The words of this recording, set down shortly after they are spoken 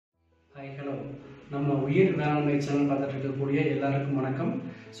நம்ம உயிர் வேளாண்மை சேனல் பார்த்துட்டு இருக்கக்கூடிய எல்லாருக்கும் வணக்கம்.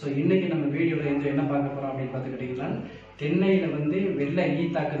 ஸோ இன்றைக்கி நம்ம வீடியோவில் என்ன பார்க்க போகிறோம் அப்படின்னு பார்த்துக்கிட்டிங்கன்னா, தென்னையில் வெள்ளை ஈ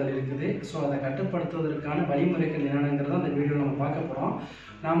தாக்குதல் இருக்குது. ஸோ அதை கட்டுப்படுத்துவதற்கான வழிமுறைகள் என்னென்னங்கிறத அந்த வீடியோவில் நம்ம பார்க்க போகிறோம்.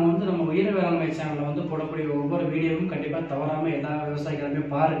 நாம் நம்ம உயிர் வேளாண்மை சேனலில் போடக்கூடிய ஒவ்வொரு வீடியோவும் கண்டிப்பாக தவறாமல் எல்லா விவசாயிகளுமே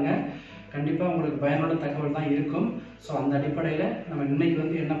பாருங்கள். கண்டிப்பாக உங்களுக்கு பயனுள்ள தகவல் தான் இருக்கும். ஸோ அந்த அடிப்படையில் நம்ம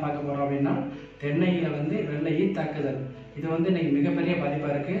இன்றைக்கி என்ன பார்க்க போகிறோம் அப்படின்னா, தென்னையில் வெள்ளை ஈ தாக்குதல் இது இன்றைக்கி மிகப்பெரிய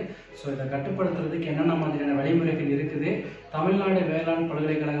பாதிப்பாக இருக்குது. ஸோ இதை கட்டுப்படுத்துறதுக்கு என்னென்ன மாதிரியான வழிமுறைகள் இருக்குது, தமிழ்நாடு வேளாண்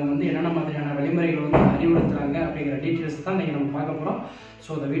பல்கலைக்கழகம் என்னென்ன மாதிரியான வழிமுறைகள் அறிவுறுத்துறாங்க அப்படிங்கிற டீட்டெயில்ஸ் தான் இன்றைக்கி நம்ம பார்க்க போகிறோம்.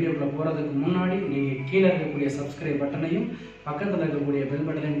 ஸோ இந்த வீடியோக்குள்ளே போகிறதுக்கு முன்னாடி நீங்கள் கீழே இருக்கக்கூடிய சப்ஸ்கிரைப் பட்டனையும் பக்கத்தில் இருக்கக்கூடிய பெல்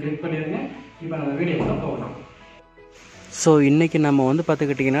பட்டனையும் கிளிக் பண்ணிடுங்க. இப்போ நம்ம வீடியோக்குள்ளே போகலாம். ஸோ இன்றைக்கி நம்ம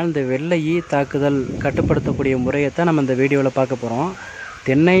பார்த்துக்கிட்டிங்கன்னா, இந்த வெள்ளை ஈ தாக்குதல் கட்டுப்படுத்தக்கூடிய முறையை தான் நம்ம இந்த வீடியோவில் பார்க்க போகிறோம்.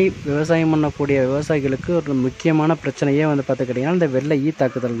 தென்னை விவசாயம் பண்ணக்கூடிய விவசாயிகளுக்கு ஒரு முக்கியமான பிரச்சனையே பார்த்துக்கிட்டிங்கன்னா இந்த வெள்ளை ஈ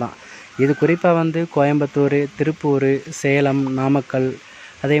தாக்குதல் தான். இது குறிப்பாக கோயம்புத்தூர், திருப்பூர், சேலம், நாமக்கல்,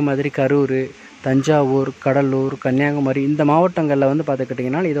 அதே மாதிரி கரூர், தஞ்சாவூர், கடலூர், கன்னியாகுமரி இந்த மாவட்டங்களில்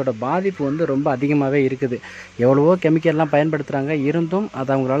பார்த்துக்கிட்டிங்கன்னா இதோட பாதிப்பு ரொம்ப அதிகமாகவே இருக்குது. எவ்வளவோ கெமிக்கல்லாம் பயன்படுத்துகிறாங்க, இருந்தும் அதை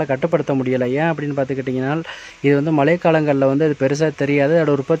அவங்களால கட்டுப்படுத்த முடியலை. ஏன் அப்படின்னு பார்த்துக்கிட்டிங்கன்னா, இது மழைக்காலங்களில் அது பெருசாக தெரியாது,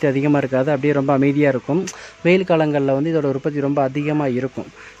 அதோட உற்பத்தி அதிகமாக இருக்காது, அப்படியே ரொம்ப அமைதியாக இருக்கும். வெயில் காலங்களில் இதோட உற்பத்தி ரொம்ப அதிகமாக இருக்கும்.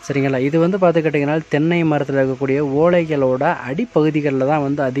 சரிங்களா? இது பார்த்துக்கிட்டிங்கன்னா தென்னை மரத்தில் இருக்கக்கூடிய ஓலைகளோட அடிப்பகுதிகளில்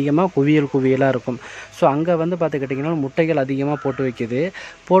தான் அதிகமாக குவியலாக இருக்கும். ஸோ அங்கே பார்த்துக்கிட்டிங்கன்னா முட்டைகள் அதிகமாக போட்டு வைக்குது.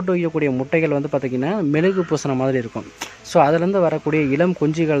 போட்டு வைக்கக்கூடிய முட்டைகள் பார்த்திங்கன்னா மெழுகு பூசின மாதிரி இருக்கும். ஸோ அதிலேருந்து வரக்கூடிய இளம்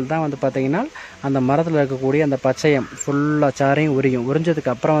குஞ்சுகள் தான் பார்த்திங்கன்னா அந்த மரத்தில் இருக்கக்கூடிய அந்த பச்சையம் ஃபுல்லாக சாரையும்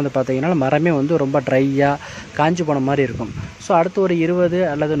உறிஞ்சதுக்கு அப்புறம் பார்த்திங்கன்னா மரமே ரொம்ப ட்ரையாக காஞ்சி போன மாதிரி இருக்கும். ஸோ அடுத்து ஒரு 20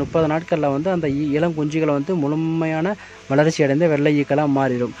 அல்லது 30 நாட்களில் அந்த இளம் குஞ்சுகளை முழுமையான வளர்ச்சி அடைந்த வெள்ளை ஈக்களாக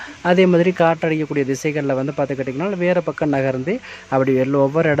மாறிடும். அதே மாதிரி காற்றடிக்கக்கூடிய திசைகளில் பார்த்துக்கிட்டிங்கன்னா வேறு பக்கம் நகர்ந்து அப்படி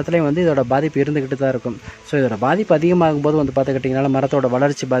ஒவ்வொரு இடத்துலையும் இதோட பாதிப்பு இருந்துக்கிட்டு தான் இருக்கும். ஸோ இதோட பாதிப்பு அதிகமாகும் போது பார்த்துக்கிட்டிங்கன்னா மரத்தோட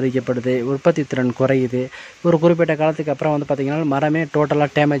வளர்ச்சி பாதிக்கப்படுது, உற்பத்தி திறன் குறையுது. ஒரு குறிப்பிட்ட காலத்துக்கு அப்புறம் பார்த்திங்கன்னா மரமே டோட்டலாக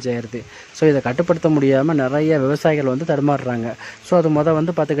டேமேஜ் ஆயிடுது. ஸோ இதை கட்டுப்படுத்த முடியாமல் நிறைய விவசாயிகள் தடுமாறுறாங்க. ஸோ அது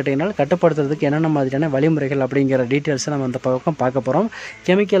பார்த்துக்கிட்டிங்கன்னா கட்டுப்படுத்துறதுக்கு என்னென்ன மாதிரியான வழிமுறைகள் அப்படிங்கிற டீட்டெயில்ஸை நம்ம அந்த பக்கம் பார்க்க போகிறோம்.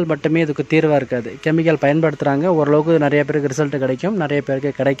 கெமிக்கல் மட்டுமே இதுக்கு தீர்வாக இருக்காது. கெமிக்கல் பயன்படுத்துகிறாங்க, ஓரளவுக்கு நிறைய பேருக்கு ரிசல்ட் கிடைக்கும், நிறைய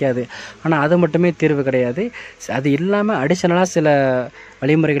பேருக்கு கிடைக்காது. ஆனால் அது மட்டுமே தீர்வு கிடையாது. அது இல்லாமல் அடிஷனலாக சில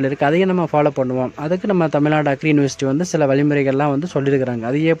வழிமுறைகள் இருக்குது, அதையும் நம்ம ஃபாலோ பண்ணுவோம். அதுக்கு நம்ம தமிழ்நாடு அக்ரி யூனிவர்சிட்டி சில வழிமுறைகள்லாம் சொல்லியிருக்கிறாங்க.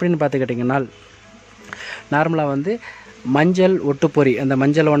 அது எப்படின்னு பார்த்துக்கிட்டிங்கன்னா, நார்மலாக மஞ்சள் ஒட்டுப்பொறி, அந்த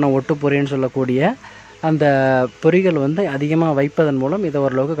மஞ்சள் வண்ணம் ஒட்டுப்பொறின்னு சொல்லக்கூடிய அந்த பொறிகள் அதிகமாக வைப்பதன் மூலம் இதை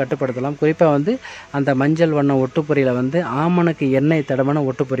ஓரளவுக்கு கட்டுப்படுத்தலாம். குறிப்பாக அந்த மஞ்சள் வண்ண ஒட்டுப்பொறியில் ஆமணக்கு எண்ணெய் தடவன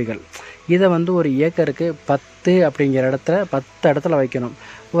ஒட்டுப்பொறிகள் இதை ஒரு ஏக்கருக்கு 10 அப்படிங்கிற இடத்துல 10 இடத்துல வைக்கணும்.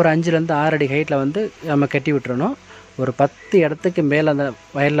 ஒரு 5லேருந்து 6 அடி ஹைட்டில் நம்ம கட்டி விட்டுறணும். ஒரு 10 இடத்துக்கு மேலே அந்த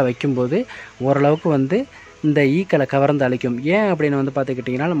வயலில் வைக்கும்போது ஓரளவுக்கு இந்த ஈக்களை கவர்ந்து அழிக்கும். ஏன் அப்படின்னு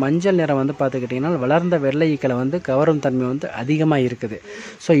பார்த்துக்கிட்டிங்கன்னா, மஞ்சள் நிறம் பார்த்துக்கிட்டிங்கன்னா வளர்ந்த வெள்ளை ஈக்களை கவரும் தன்மை அதிகமாக இருக்குது.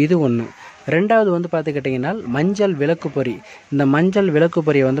 ஸோ இது ஒன்று. ரெண்டாவது பார்த்துக்கிட்டிங்கன்னா மஞ்சள் விளக்கு பொறி. இந்த மஞ்சள் விளக்கு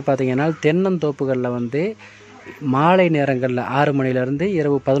பொறியை பார்த்திங்கன்னா தென்னந்தோப்புகளில் மாலை நேரங்களில் 6 மணிலேருந்து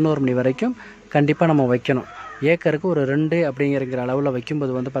இரவு 11 மணி வரைக்கும் கண்டிப்பாக நம்ம வைக்கணும். ஏக்கருக்கு ஒரு 2 அப்படிங்கிற அளவில்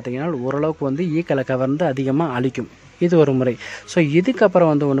வைக்கும்போது பார்த்திங்கன்னா ஓரளவுக்கு ஈக்களை கவர்ந்து அதிகமாக அழிக்கும். இது ஒரு முறை. ஸோ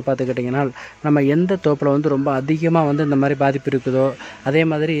இதுக்கப்புறம் ஒன்று பார்த்துக்கிட்டிங்கன்னா, நம்ம எந்த தோப்பில் ரொம்ப அதிகமாக இந்த மாதிரி பாதிப்பு இருக்குதோ, அதே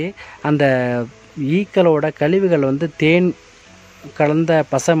மாதிரி அந்த ஈக்களோட கழிவுகள் தேன் கலந்த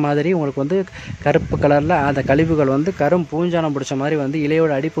பசை மாதிரி உங்களுக்கு கருப்பு கலரில் அந்த கழிவுகள் கரும் பூஞ்சானம் பிடிச்ச மாதிரி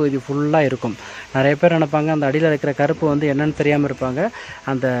இலையோட அடிப்பகுதி ஃபுல்லாக இருக்கும். நிறைய பேர் நினைப்பாங்க அந்த அடியில் இருக்கிற கருப்பு என்னன்னு தெரியாமல் இருப்பாங்க.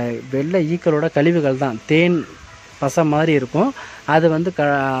 அந்த வெள்ளை ஈக்களோட கழிவுகள் தான், தேன் பசை மாதிரி இருக்கும். அது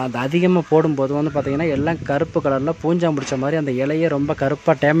அது அதிகமாக போடும்போது பார்த்திங்கன்னா எல்லாம் கருப்பு கலரில் பூஞ்சான் பிடிச்ச மாதிரி அந்த இலையே ரொம்ப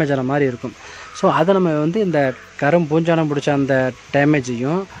கருப்பாக டேமேஜ் ஆன மாதிரி இருக்கும். ஸோ அதை நம்ம இந்த கரும் பூஞ்சானம் பிடிச்ச அந்த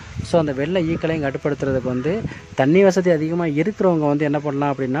டேமேஜையும் ஸோ அந்த வெள்ளை ஈக்களையும் கட்டுப்படுத்துறதுக்கு தண்ணி வசதி அதிகமாக இருக்கிறவங்க என்ன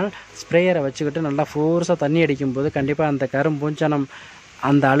பண்ணலாம் அப்படின்னா, ஸ்ப்ரேயரை வச்சுக்கிட்டு நல்லா ஃபோர்ஸாக தண்ணி அடிக்கும்போது கண்டிப்பாக அந்த கரும் பூஞ்சானம்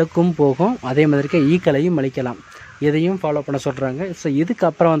அந்த அழுக்கும் போகும், அதே மாதிரிக்கு ஈக்களையும் அழிக்கலாம். இதையும் ஃபாலோ பண்ண சொல்கிறாங்க. ஸோ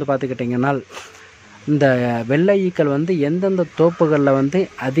இதுக்கப்புறம் பார்த்துக்கிட்டிங்கன்னா, இந்த வெள்ளை ஈக்கள் எந்தெந்த தோப்புகளில்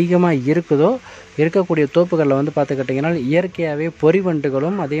அதிகமாக இருக்குதோ இருக்கக்கூடிய தோப்புகளில் பார்த்துக்கிட்டிங்கன்னா இயற்கையாகவே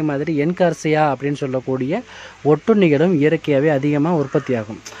பொறிவண்டுகளும் அதே மாதிரி என்கார்சியா அப்படின்னு சொல்லக்கூடிய ஒட்டுண்ணிகளும் இயற்கையாகவே அதிகமாக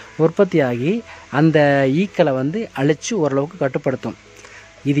உற்பத்தியாகி அந்த ஈக்களை அழித்து ஓரளவுக்கு கட்டுப்படுத்தும்.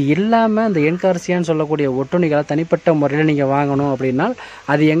 இது இல்லாமல் இந்த என்கார்சியான்னு சொல்லக்கூடிய ஒட்டுண்ணிகளை தனிப்பட்ட முறையில் நீங்கள் வாங்கணும் அப்படின்னா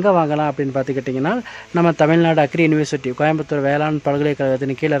அது எங்கே வாங்கலாம் அப்படின்னு பார்த்துக்கிட்டிங்கன்னா, நம்ம தமிழ்நாடு அக்ரி யூனிவர்சிட்டி கோயம்புத்தூர் வேளாண்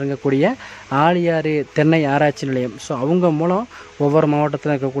பல்கலைக்கழகத்தின் கீழே இறங்கக்கூடிய ஆழியாறு தென்னை ஆராய்ச்சி நிலையம். ஸோ அவங்க மூலம் ஒவ்வொரு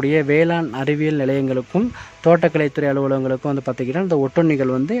மாவட்டத்தில் இருக்கக்கூடிய வேளாண் அறிவியல் நிலையங்களுக்கும் தோட்டக்கலைத்துறை அலுவலகங்களுக்கும் வந்து பார்த்திங்கன்னா இந்த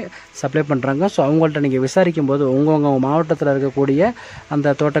ஒட்டுண்ணிகள் வந்து சப்ளை பண்ணுறாங்க. ஸோ அவங்கள்ட்ட நீங்கள் விசாரிக்கும் போது உங்கள் மாவட்டத்தில் இருக்கக்கூடிய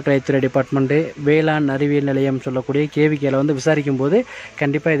அந்த தோட்டக்கலைத்துறை டிபார்ட்மெண்ட்டு, வேளாண் அறிவியல் நிலையம் சொல்லக்கூடிய கேவிக்கையில் வந்து விசாரிக்கும் போது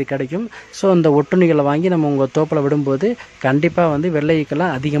கண்டிப்பாக இது கிடைக்கும். ஸோ இந்த ஒட்டுண்ணிகளை வாங்கி நம்ம உங்கள் தோப்பில் விடும்போது கண்டிப்பாக வந்து வெள்ளை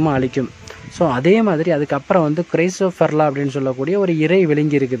ஈக்கெல்லாம் அதிகமாக அழிக்கும். ஸோ அதே மாதிரி அதுக்கப்புறம் வந்து கிரைசோஃபெர்லா அப்படின்னு சொல்லக்கூடிய ஒரு இறை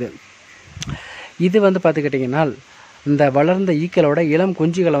விலங்கி இருக்குது. இது வந்து பார்த்துக்கிட்டிங்கன்னா இந்த வளர்ந்த ஈக்களோட இளம்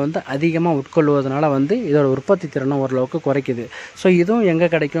குஞ்சுகளை வந்து அதிகமாக உட்கொள்வதனால வந்து இதோட உற்பத்தி திறனை ஓரளவுக்கு குறைக்குது. ஸோ இதுவும் எங்கே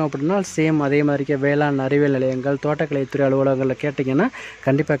கிடைக்கும் அப்படின்னா சேம் அதே மாதிரிக்கே வேளாண் அறிவியல் நிலையங்கள், தோட்டக்கலைத்துறை அலுவலகங்களில் கேட்டிங்கன்னா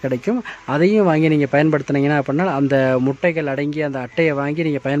கண்டிப்பாக கிடைக்கும். அதையும் வாங்கி நீங்கள் பயன்படுத்துனீங்கன்னா அப்படின்னா அந்த முட்டைகள் அடங்கி அந்த அட்டையை வாங்கி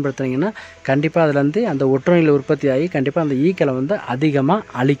நீங்கள் பயன்படுத்துனீங்கன்னா கண்டிப்பாக அதுலேருந்து அந்த ஒட்டுண்ணிகள் உற்பத்தி ஆகி கண்டிப்பாக அந்த ஈக்களை வந்து அதிகமாக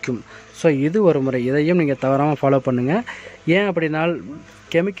அழிக்கும். ஸோ இது ஒரு முறை, இதையும் நீங்கள் தவறாமல் ஃபாலோ பண்ணுங்கள். ஏன் அப்படின்னால்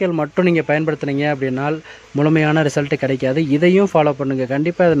கெமிக்கல் மட்டும் நீங்கள் பயன்படுத்துனீங்க அப்படின்னால் முழுமையான ரிசல்ட்டு கிடைக்காது. இதையும் ஃபாலோ பண்ணுங்கள்.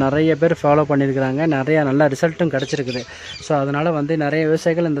 கண்டிப்பாக அது நிறைய பேர் ஃபாலோ பண்ணியிருக்கிறாங்க, நிறையா நல்ல ரிசல்ட்டும் கிடச்சிருக்குது. ஸோ அதனால் வந்து நிறைய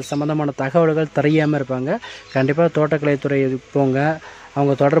விவசாயிகள் இந்த சம்மந்தமான தகவல்கள் தெரியாமல் இருப்பாங்க. கண்டிப்பாக தோட்டக்கலைத்துறை போங்க,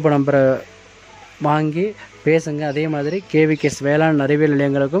 அவங்க தொடர்பு நம்பரை வாங்கி பேசுங்க. அதே மாதிரி கேவிகேஸ் வேளாண் அறிவியல்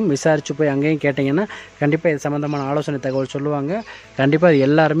நிலையங்களுக்கும் விசாரித்து போய் அங்கேயும் கேட்டிங்கன்னா கண்டிப்பாக இது சம்மந்தமான ஆலோசனை தகவல் சொல்லுவாங்க. கண்டிப்பாக இது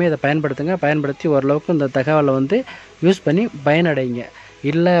எல்லாருமே இதை பயன்படுத்துங்க. பயன்படுத்தி ஓரளவுக்கு இந்த தகவலை வந்து யூஸ் பண்ணி பயனடைங்க.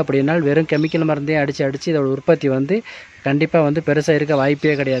 இல்லை அப்படின்னால் வெறும் கெமிக்கல் மருந்தே அடித்து இதோட உற்பத்தி வந்து கண்டிப்பாக வந்து பெருசாக இருக்க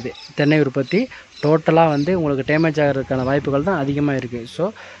வாய்ப்பே கிடையாது. தென்னை உற்பத்தி டோட்டலாக வந்து உங்களுக்கு டேமேஜ் ஆகிறதுக்கான வாய்ப்புகள் தான் அதிகமாக இருக்குது. ஸோ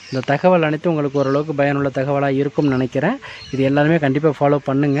இந்த தகவல் அனைத்தும் உங்களுக்கு ஓரளவுக்கு பயனுள்ள தகவலாக இருக்கும்னு நினைக்கிறேன். இது எல்லாருமே கண்டிப்பாக ஃபாலோ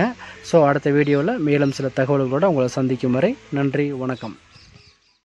பண்ணுங்கள். ஸோ அடுத்த வீடியோவில் மேலும் சில தகவல்களோடு உங்களை சந்திக்கும் வரை நன்றி, வணக்கம்.